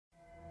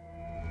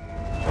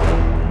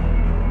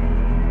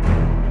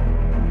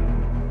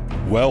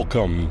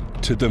Welcome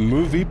to the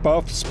Movie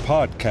Buffs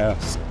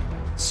podcast,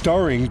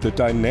 starring the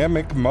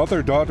dynamic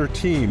mother-daughter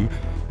team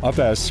of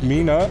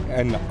Asmina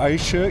and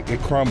Ayesha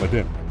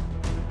and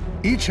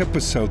Each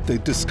episode, they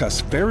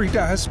discuss varied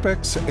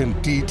aspects and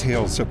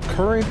details of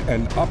current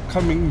and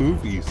upcoming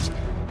movies,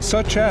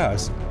 such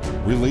as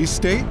release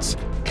dates,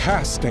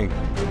 casting,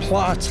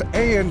 plots,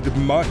 and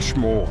much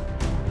more.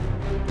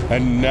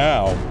 And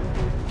now,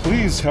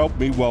 please help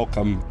me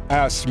welcome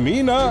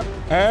Asmina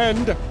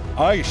and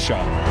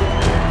Ayesha.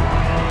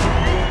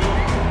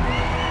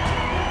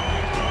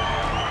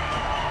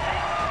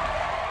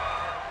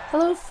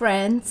 Hello,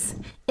 friends.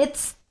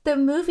 It's the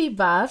Movie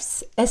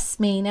Buffs,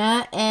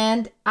 Asmina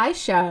and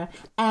Ayesha.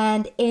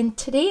 And in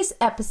today's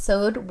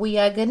episode, we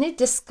are going to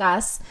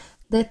discuss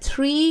the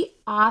three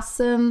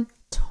awesome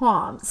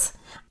Toms: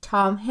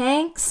 Tom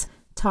Hanks,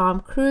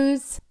 Tom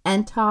Cruise,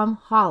 and Tom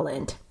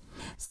Holland.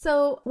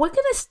 So we're going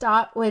to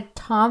start with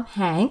Tom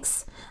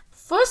Hanks.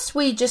 First,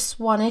 we just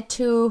wanted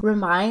to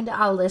remind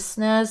our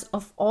listeners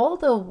of all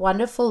the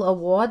wonderful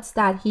awards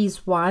that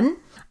he's won.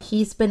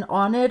 He's been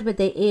honored with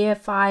the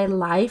AFI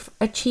Life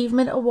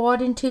Achievement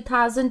Award in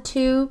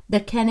 2002,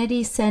 the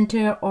Kennedy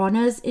Center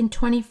Honors in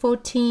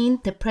 2014,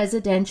 the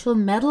Presidential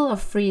Medal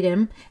of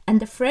Freedom, and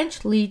the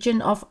French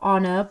Legion of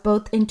Honor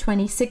both in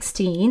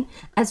 2016,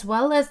 as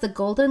well as the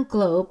Golden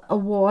Globe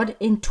Award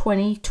in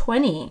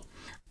 2020.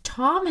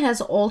 Tom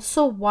has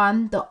also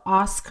won the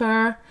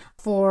Oscar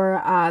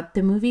for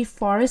the movie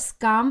Forrest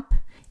Gump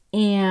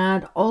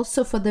and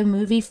also for the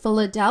movie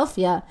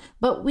Philadelphia,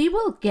 but we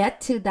will get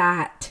to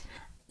that.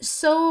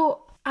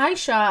 So,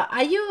 Ayesha,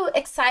 are you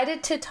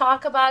excited to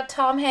talk about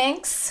Tom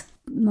Hanks?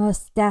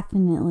 Most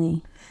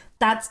definitely.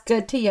 That's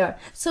good to hear.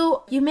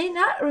 So, you may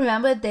not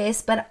remember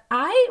this, but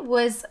I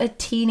was a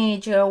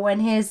teenager when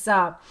his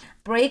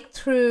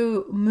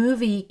breakthrough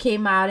movie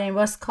came out, and it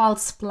was called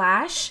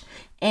Splash.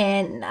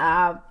 And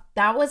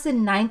that was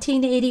in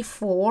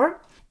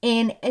 1984.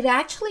 And it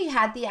actually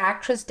had the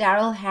actress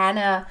Daryl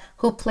Hannah,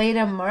 who played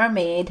a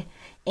mermaid.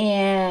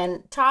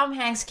 And Tom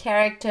Hanks'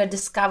 character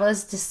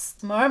discovers this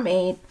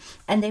mermaid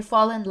and they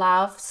fall in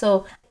love.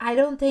 So I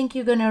don't think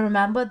you're going to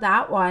remember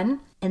that one.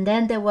 And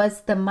then there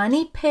was The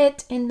Money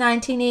Pit in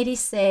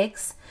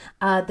 1986,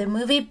 the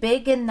movie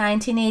Big in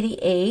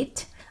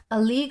 1988, A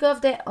League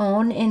of Their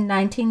Own in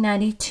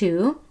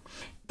 1992.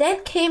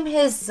 Then came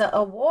his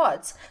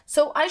awards.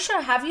 So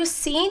Ayesha, have you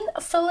seen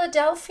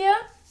Philadelphia?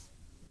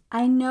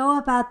 I know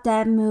about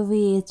that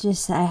movie, it's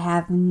just I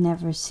have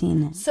never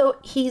seen it. So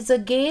he's a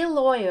gay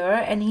lawyer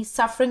and he's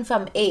suffering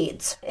from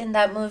AIDS in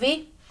that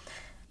movie?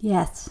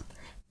 Yes.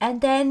 And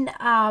then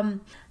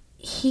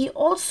he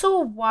also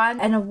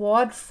won an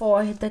award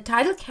for the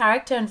title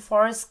character in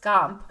Forrest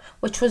Gump,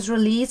 which was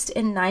released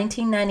in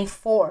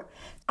 1994.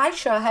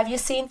 Ayesha, have you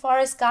seen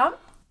Forrest Gump?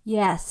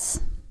 Yes.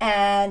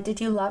 And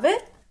did you love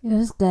it? It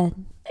was good.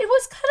 It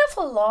was kind of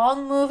a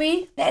long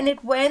movie, and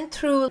it went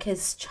through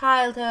his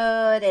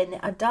childhood and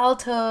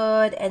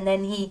adulthood, and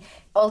then he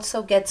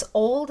also gets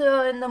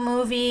older in the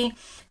movie.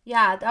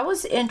 Yeah, that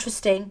was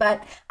interesting.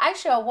 But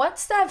Ayesha,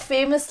 what's that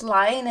famous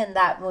line in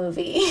that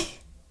movie?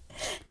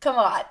 Come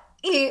on.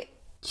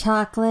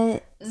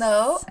 Chocolate.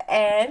 No,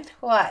 and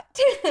what?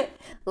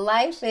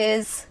 Life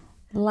is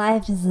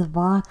a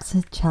box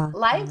of chocolates.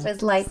 Life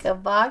is like a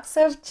box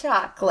of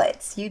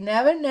chocolates. You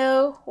never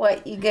know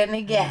what you're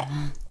gonna get,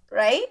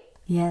 right?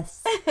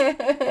 Yes.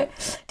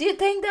 Do you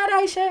think that,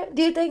 Ayesha?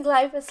 Do you think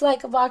life is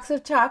like a box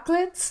of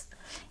chocolates?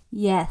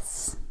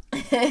 Yes.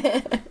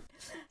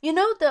 You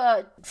know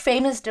the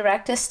famous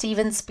director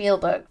Steven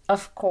Spielberg,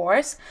 of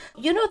course.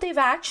 You know, they've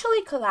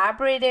actually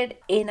collaborated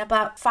in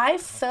about 5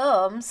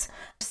 films.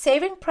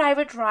 Saving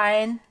Private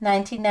Ryan,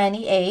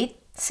 1998.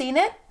 Seen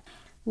it?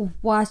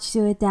 Watched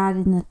it with Dad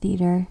in the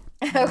theater.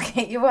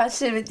 Okay, you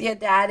watched it with your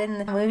dad in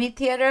the movie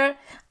theater.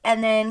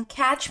 And then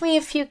Catch Me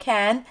If You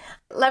Can.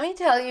 Let me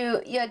tell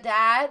you, your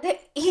dad,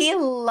 he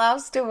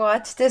loves to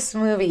watch this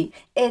movie.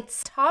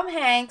 It's Tom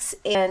Hanks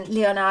and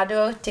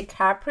Leonardo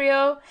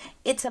DiCaprio.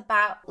 It's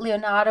about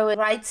Leonardo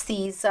writes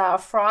these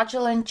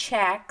fraudulent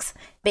checks,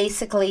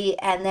 basically,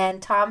 and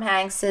then Tom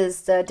Hanks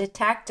is the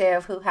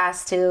detective who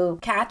has to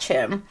catch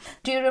him.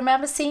 Do you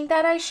remember seeing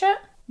that, Ayesha?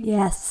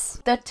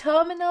 Yes. The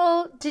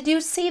Terminal. Did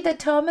you see The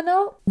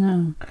Terminal?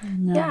 No.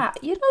 Yeah,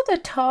 you know The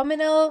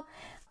Terminal.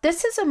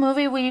 This is a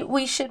movie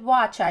we should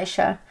watch,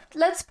 Ayesha.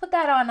 Let's put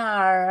that on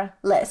our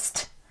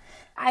list.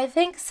 I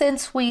think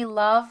since we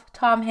love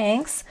Tom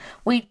Hanks,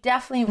 we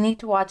definitely need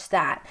to watch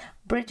that.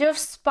 Bridge of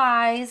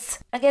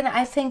Spies. Again,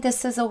 I think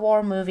this is a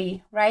war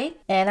movie, right?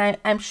 And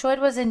I'm sure it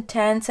was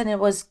intense and it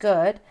was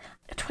good.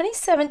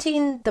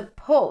 2017, The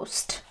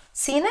Post.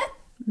 Seen it?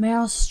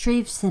 Meryl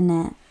Streep's in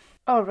it.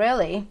 Oh,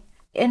 really?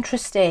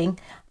 Interesting.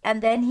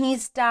 And then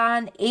he's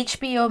done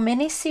HBO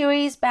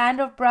miniseries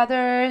Band of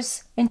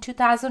Brothers in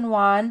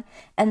 2001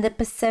 and The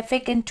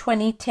Pacific in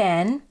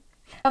 2010.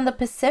 On The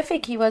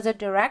Pacific, he was a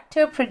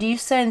director,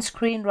 producer, and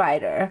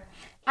screenwriter.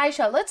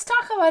 Ayesha, let's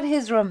talk about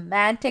his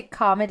romantic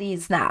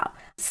comedies now.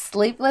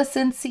 Sleepless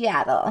in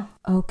Seattle.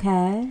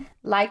 Okay.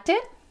 Liked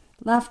it?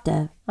 Loved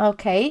it.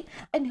 Okay.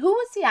 And who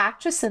was the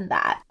actress in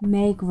that?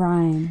 Meg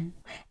Ryan.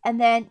 And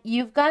then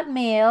You've Got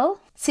Mail.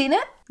 Seen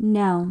it?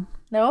 No.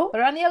 No?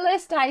 Put on your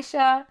list,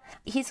 Ayesha.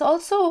 He's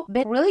also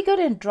been really good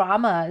in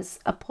dramas.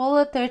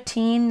 Apollo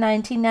 13,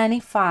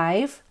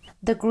 1995.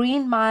 The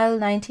Green Mile,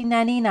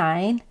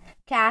 1999.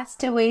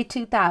 Castaway,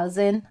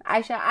 2000.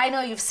 Ayesha, I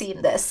know you've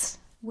seen this.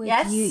 With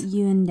yes?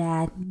 You and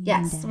Dad.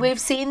 Yes, we've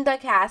seen The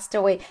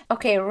Castaway.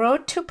 Okay,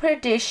 Road to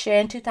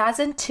Perdition,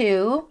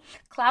 2002.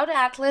 Cloud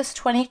Atlas,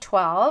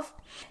 2012.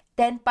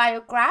 Then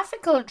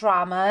biographical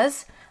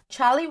dramas.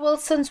 Charlie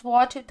Wilson's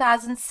War,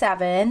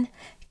 2007.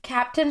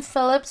 Captain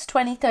Phillips,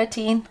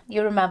 2013.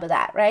 You remember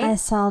that, right? I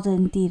saw it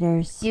in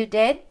theaters. You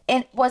did?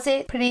 And was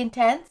it pretty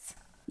intense?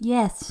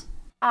 Yes.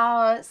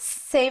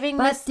 Saving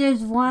But Miss...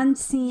 there's one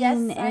scene.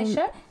 Yes,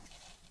 Ayesha?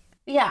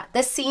 Yeah,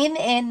 the scene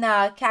in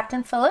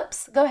Captain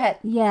Phillips. Go ahead.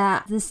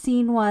 Yeah, the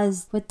scene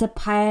was with the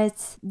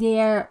pirates.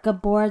 They're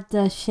aboard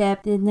the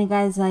ship. And the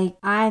guy's like,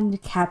 I'm the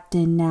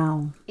captain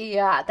now.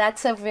 Yeah,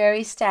 that's a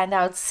very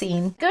standout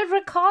scene. Good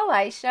recall,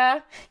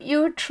 Ayesha.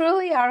 You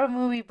truly are a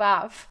movie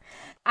buff.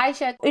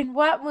 Ayesha, in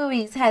what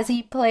movies has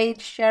he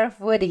played Sheriff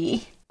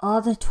Woody?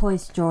 All the Toy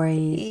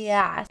Stories.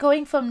 Yeah,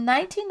 going from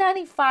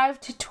 1995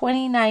 to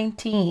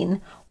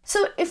 2019.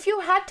 So if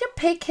you had to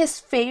pick his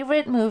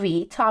favorite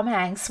movie, Tom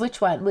Hanks,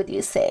 which one would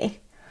you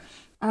say?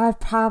 I would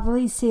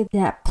probably say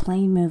that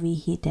plane movie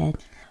he did.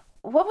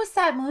 What was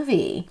that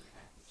movie?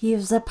 He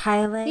was a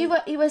pilot.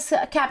 He was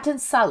Captain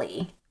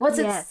Sully. Was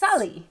it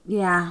Sully?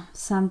 Yeah,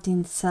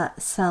 something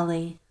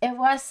Sully. It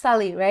was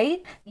Sully,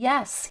 right?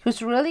 Yes, he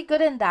was really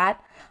good in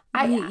that.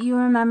 You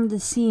remember the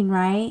scene,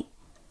 right?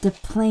 The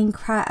plane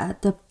crash.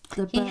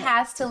 He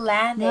has to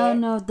land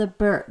No, the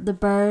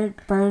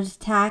birds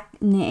attack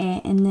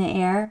in the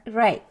air.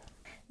 Right.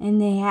 And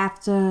they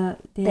have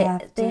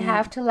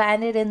to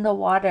land it in the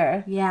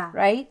water. Yeah.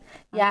 Right?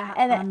 Yeah.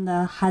 And on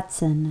the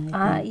Hudson.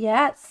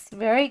 Yes,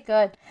 very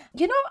good.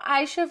 You know,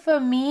 Ayesha, for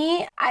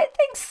me, I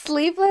think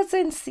Sleepless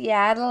in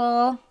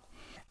Seattle,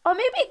 or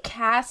maybe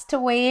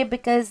Castaway,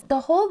 because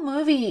the whole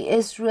movie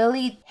is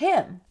really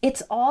him.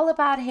 It's all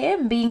about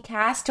him being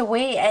cast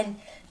away, and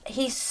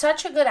he's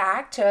such a good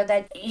actor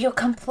that you're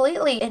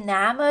completely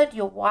enamored.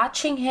 You're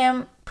watching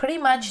him pretty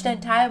much the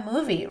entire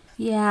movie.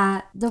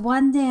 Yeah, the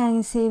one thing I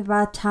can say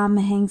about Tom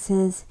Hanks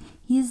is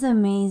he's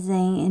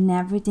amazing in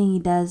everything he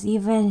does.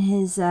 Even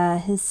his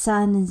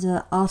son is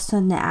also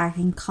in the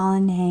acting,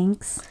 Colin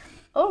Hanks.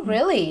 Oh,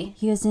 really?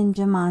 He was in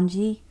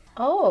Jumanji.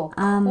 Oh,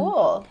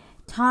 cool.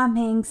 Tom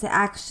Hanks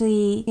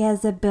actually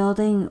has a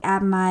building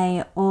at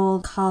my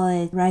old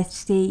college, Wright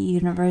State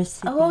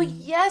University. Oh,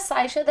 yes,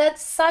 Ayesha.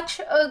 That's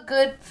such a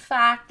good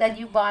fact that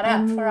you brought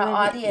up for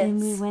our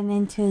audience. And we went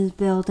into his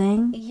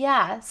building.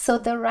 Yeah, so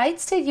the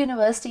Wright State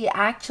University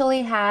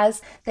actually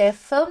has, their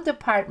film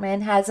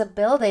department has a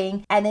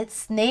building, and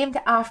it's named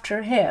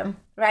after him,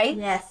 right?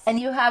 Yes. And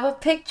you have a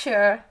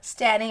picture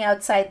standing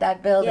outside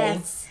that building.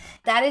 Yes.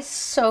 That is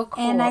so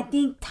cool. And I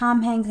think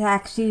Tom Hanks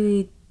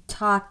actually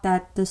talked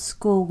at the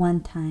school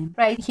one time.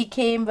 Right, he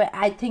came,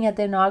 I think, at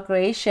the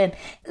inauguration.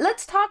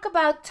 Let's talk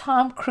about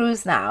Tom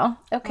Cruise now,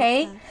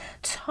 okay?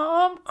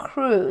 Tom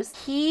Cruise,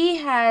 he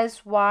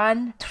has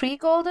won 3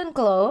 Golden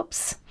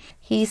Globes.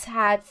 He's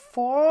had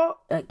 4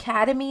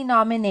 Academy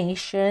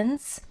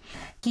nominations.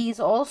 He's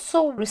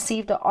also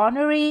received an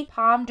honorary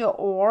Palme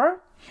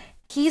d'Or.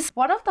 He's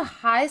one of the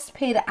highest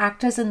paid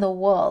actors in the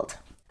world.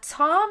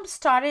 Tom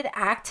started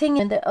acting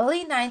in the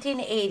early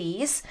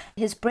 1980s.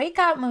 His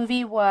breakout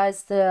movie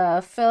was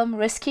the film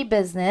Risky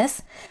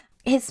Business.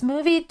 His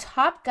movie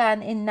Top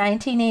Gun in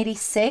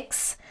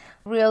 1986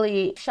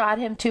 really shot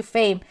him to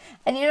fame.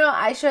 And you know,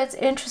 Ayesha, it's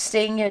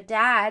interesting, your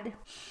dad,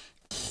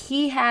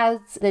 he has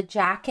the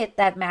jacket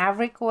that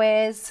Maverick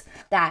wears,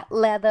 that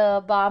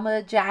leather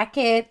bomber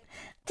jacket.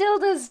 Till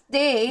this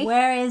day.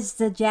 Where is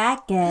the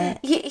jacket?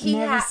 He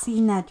never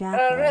seen that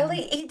jacket.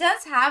 Really? He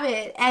does have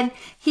it. And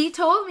he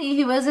told me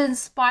he was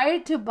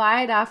inspired to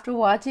buy it after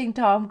watching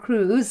Tom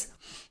Cruise.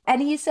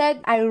 And he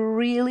said, I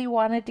really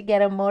wanted to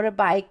get a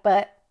motorbike,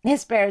 but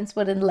his parents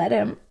wouldn't let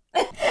him.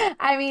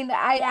 I mean,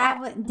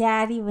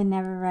 Daddy would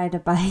never ride a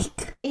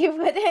bike. He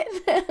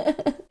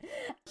wouldn't.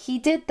 He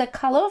did The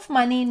Color of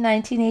Money in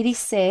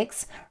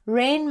 1986,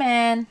 Rain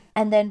Man,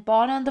 and then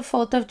Born on the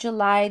 4th of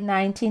July,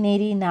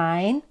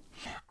 1989.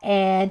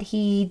 And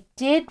he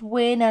did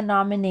win a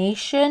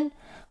nomination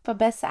for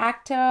Best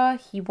Actor.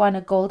 He won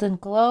a Golden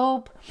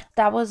Globe.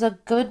 That was a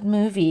good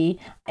movie.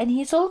 And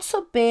he's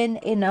also been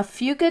in A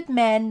Few Good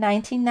Men,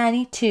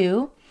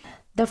 1992,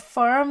 The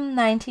Firm,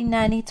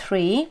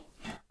 1993,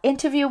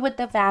 Interview with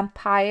the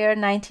Vampire,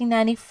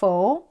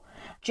 1994,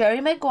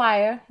 Jerry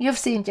Maguire. You've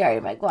seen Jerry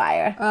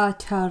Maguire. Oh,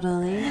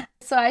 totally.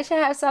 So I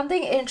should have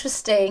something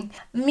interesting.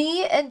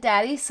 Me and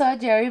Daddy saw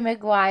Jerry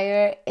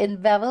Maguire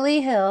in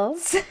Beverly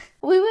Hills.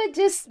 We were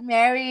just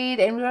married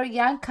and we were a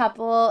young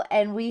couple,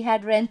 and we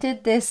had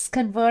rented this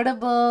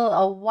convertible,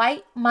 a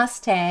white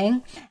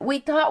Mustang. We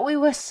thought we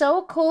were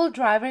so cool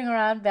driving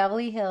around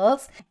Beverly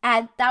Hills.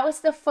 And that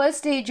was the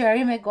first day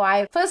Jerry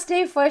Maguire, first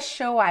day, first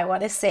show, I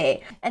want to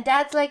say. And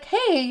Dad's like,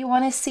 hey, you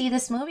want to see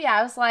this movie?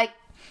 I was like,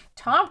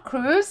 Tom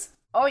Cruise?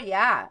 Oh,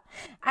 yeah.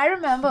 I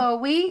remember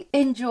we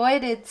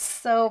enjoyed it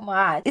so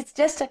much. It's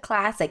just a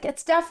classic.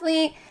 It's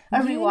definitely a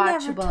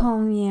rewatchable. You never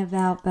told me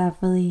about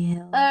Beverly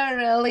Hills. Oh,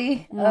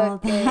 really?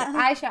 Okay.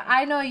 Ayesha,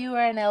 I know you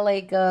are an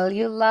LA girl.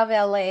 You love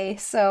LA.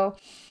 So,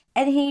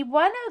 and he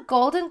won a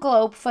Golden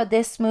Globe for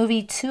this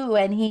movie too.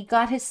 And he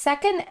got his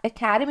second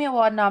Academy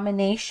Award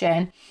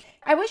nomination.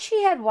 I wish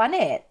he had won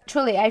it.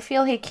 Truly, I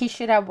feel like he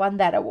should have won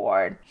that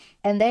award.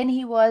 And then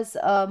he was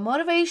a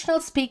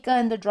motivational speaker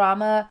in the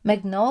drama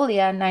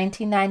Magnolia in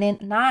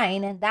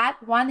 1999, and that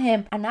won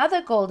him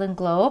another Golden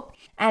Globe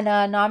and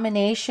a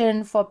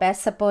nomination for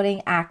Best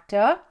Supporting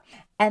Actor.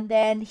 And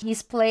then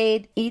he's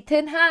played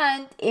Ethan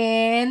Hunt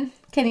in,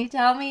 can you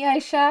tell me,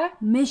 Ayesha?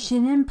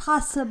 Mission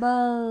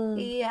Impossible.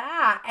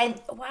 Yeah,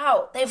 and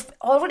wow, they've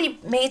already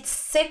made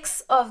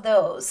 6 of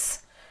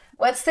those.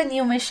 What's the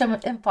new Mission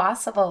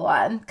Impossible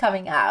one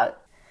coming out?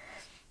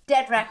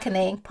 Dead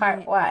Reckoning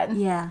Part 1.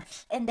 Yeah.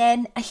 And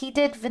then he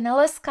did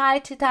Vanilla Sky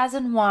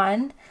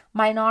 2001,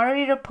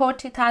 Minority Report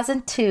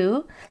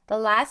 2002, The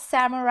Last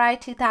Samurai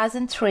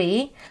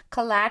 2003,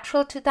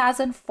 Collateral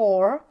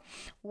 2004,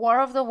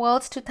 War of the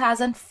Worlds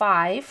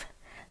 2005,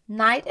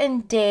 Night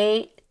and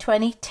Day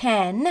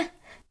 2010,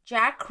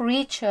 Jack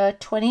Reacher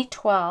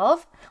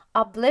 2012,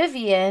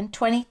 Oblivion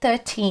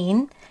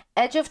 2013,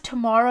 Edge of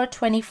Tomorrow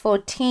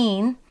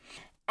 2014,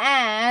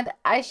 and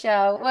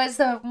Ayesha was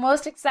the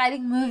most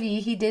exciting movie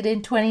he did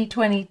in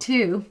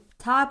 2022.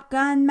 Top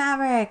Gun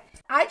Maverick.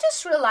 I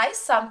just realized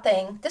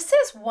something. This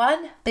is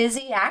one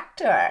busy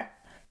actor,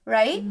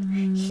 right?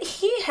 Mm-hmm.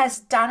 He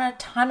has done a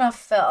ton of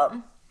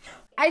film.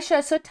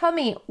 Ayesha, so tell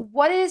me,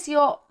 what is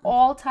your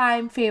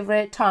all-time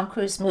favorite Tom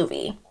Cruise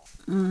movie?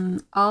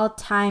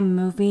 All-time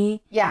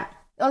movie? Yeah,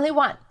 only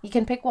one. You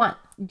can pick one.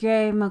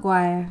 Jerry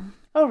Maguire.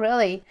 Oh,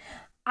 really?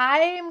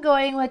 I'm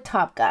going with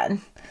Top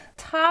Gun.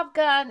 Top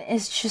Gun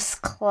is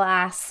just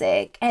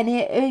classic, and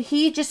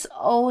he just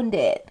owned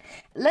it.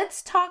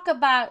 Let's talk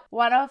about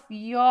one of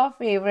your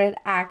favorite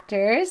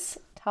actors,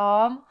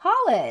 Tom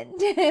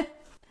Holland.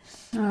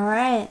 All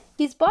right.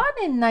 He's born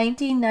in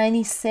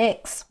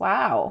 1996.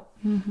 Wow.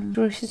 Mm-hmm.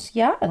 Bruce is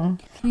young.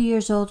 2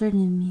 years older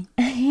than me.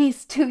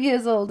 He's 2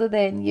 years older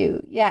than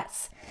you.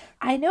 Yes.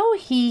 I know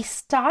he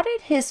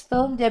started his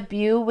film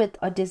debut with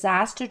a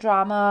disaster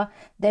drama,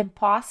 The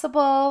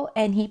Impossible,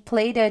 and he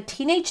played a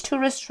teenage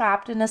tourist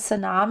trapped in a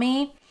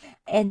tsunami.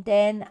 And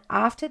then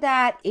after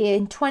that,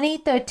 in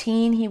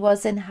 2013, he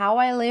was in How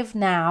I Live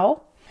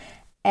Now.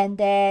 And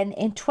then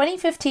in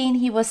 2015,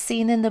 he was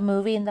seen in the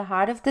movie In the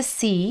Heart of the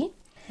Sea.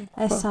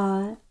 I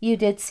saw it. You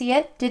did see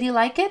it? Did you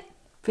like it?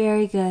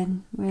 Very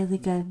good. Really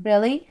good.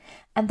 Really?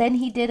 And then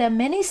he did a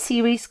mini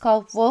series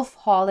called Wolf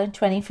Hall in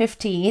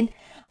 2015.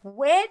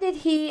 Where did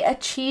he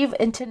achieve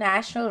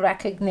international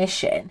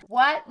recognition?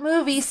 What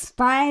movie?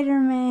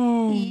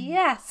 Spider-Man.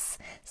 Yes.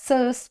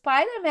 So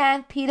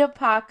Spider-Man, Peter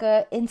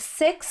Parker in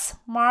 6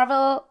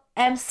 Marvel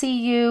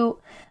MCU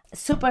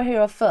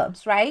superhero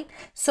films, right?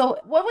 So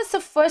what was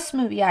the first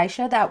movie,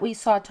 Ayesha, that we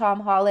saw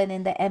Tom Holland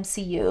in the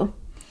MCU?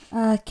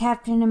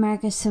 Captain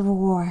America Civil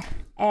War.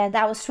 And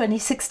that was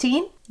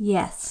 2016?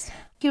 Yes.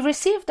 He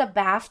received a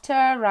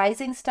BAFTA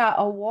Rising Star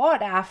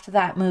Award after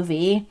that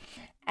movie.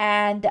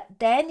 And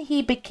then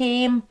he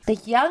became the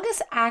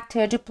youngest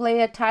actor to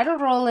play a title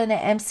role in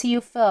an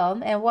MCU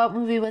film. And what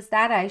movie was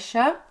that,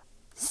 Ayesha?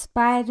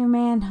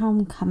 Spider-Man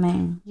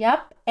Homecoming.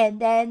 Yep. And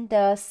then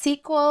the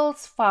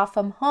sequels, Far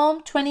From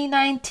Home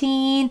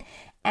 2019.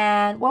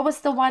 And what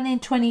was the one in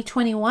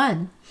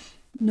 2021?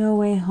 No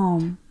Way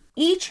Home.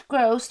 Each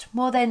grossed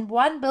more than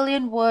 $1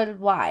 billion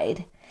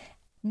worldwide.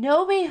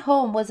 No Way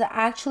Home was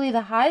actually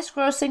the highest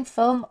grossing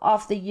film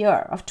of the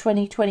year of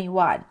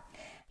 2021.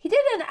 He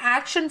did an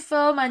action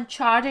film,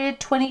 Uncharted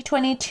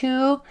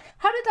 2022.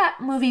 How did that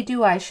movie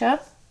do, Ayesha?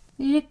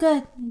 They did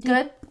good.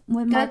 Good?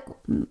 With good?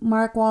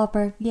 Mark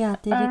Wahlberg. Yeah,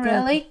 they did good.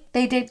 Really?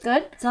 They did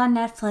good? It's on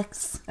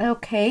Netflix.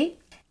 Okay.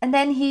 And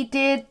then he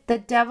did The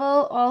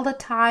Devil All the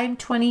Time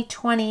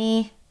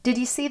 2020. Did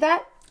you see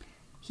that?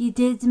 He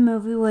did the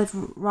movie with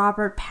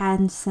Robert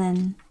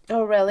Pattinson.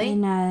 Oh, really?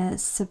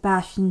 And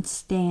Sebastian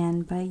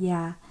Stan, but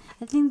yeah.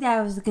 I think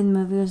that was a good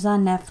movie. It was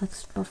on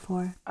Netflix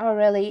before. Oh,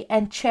 really?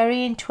 And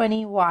Cherry in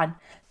 21.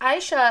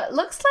 Ayesha,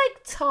 looks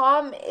like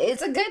Tom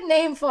is a good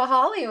name for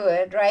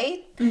Hollywood,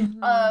 right?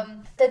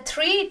 Mm-hmm. The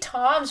 3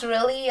 Toms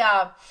really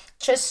are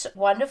just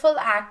wonderful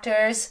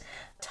actors.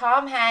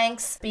 Tom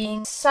Hanks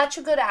being such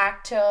a good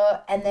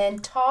actor, and then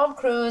Tom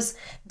Cruise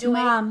doing...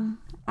 Mom,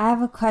 I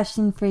have a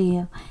question for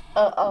you.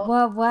 Uh-oh.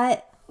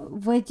 Well,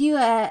 would you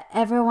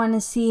ever want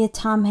to see a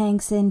Tom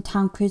Hanks and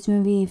Tom Cruise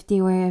movie if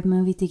they were a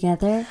movie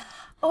together?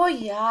 Oh,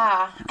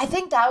 yeah. I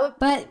think that would...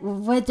 But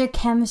would their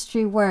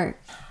chemistry work?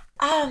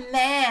 Oh,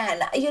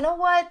 man. You know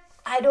what?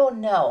 I don't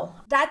know.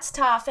 That's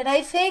tough. And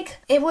I think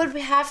it would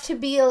have to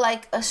be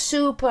like a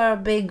super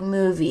big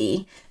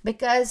movie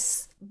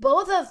because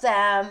both of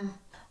them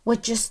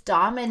would just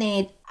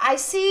dominate. I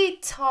see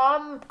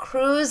Tom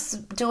Cruise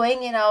doing,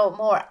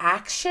 more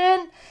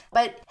action.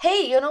 But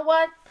hey, you know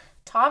what?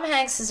 Tom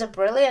Hanks is a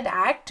brilliant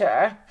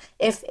actor.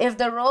 If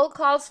the role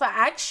calls for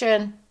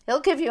action,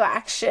 he'll give you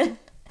action.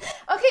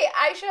 Okay,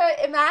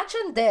 Ayesha,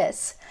 imagine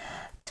this.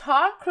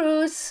 Tom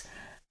Cruise,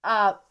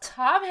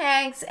 Tom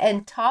Hanks,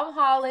 and Tom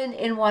Holland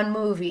in one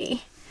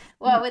movie.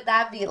 What would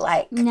that be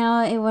like?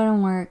 No, it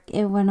wouldn't work.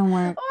 It wouldn't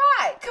work.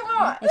 Why? Come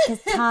on.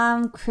 Because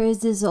Tom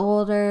Cruise is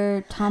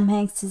older. Tom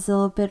Hanks is a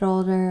little bit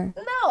older.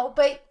 No,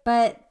 but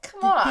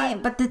come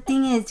on. But the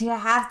thing is, you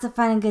have to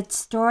find a good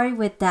story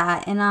with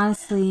that. And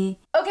honestly...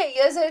 Okay,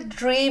 here's a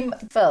dream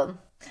film.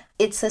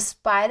 It's a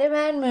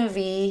Spider-Man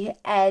movie,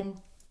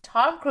 and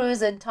Tom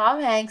Cruise and Tom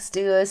Hanks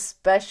do a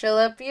special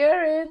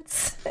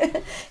appearance.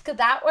 Could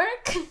that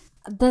work?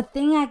 The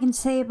thing I can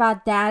say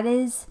about that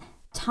is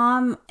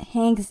Tom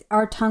Hanks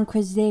or Tom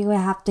Cruise, they would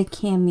have to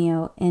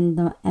cameo in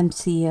the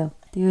MCU.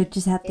 They would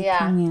just have to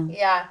cameo.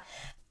 Yeah.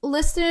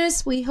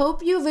 Listeners, we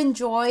hope you've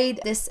enjoyed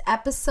this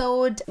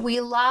episode.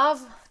 We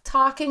love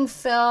talking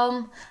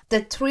film.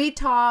 The three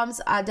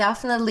Toms are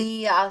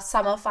definitely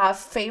some of our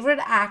favorite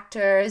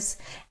actors.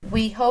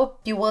 We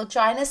hope you will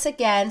join us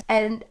again.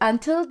 And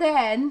until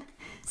then,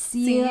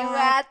 see you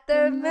at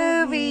the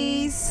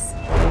movies.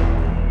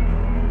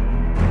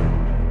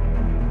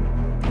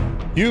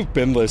 You've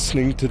been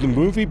listening to the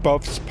Movie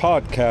Buffs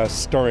podcast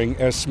starring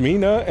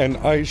Asmina and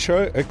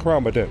Ayesha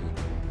Asmina.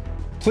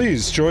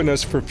 Please join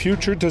us for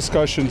future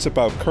discussions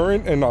about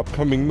current and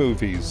upcoming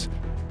movies.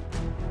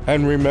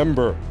 And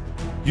remember,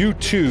 you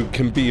too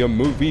can be a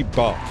movie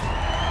buff.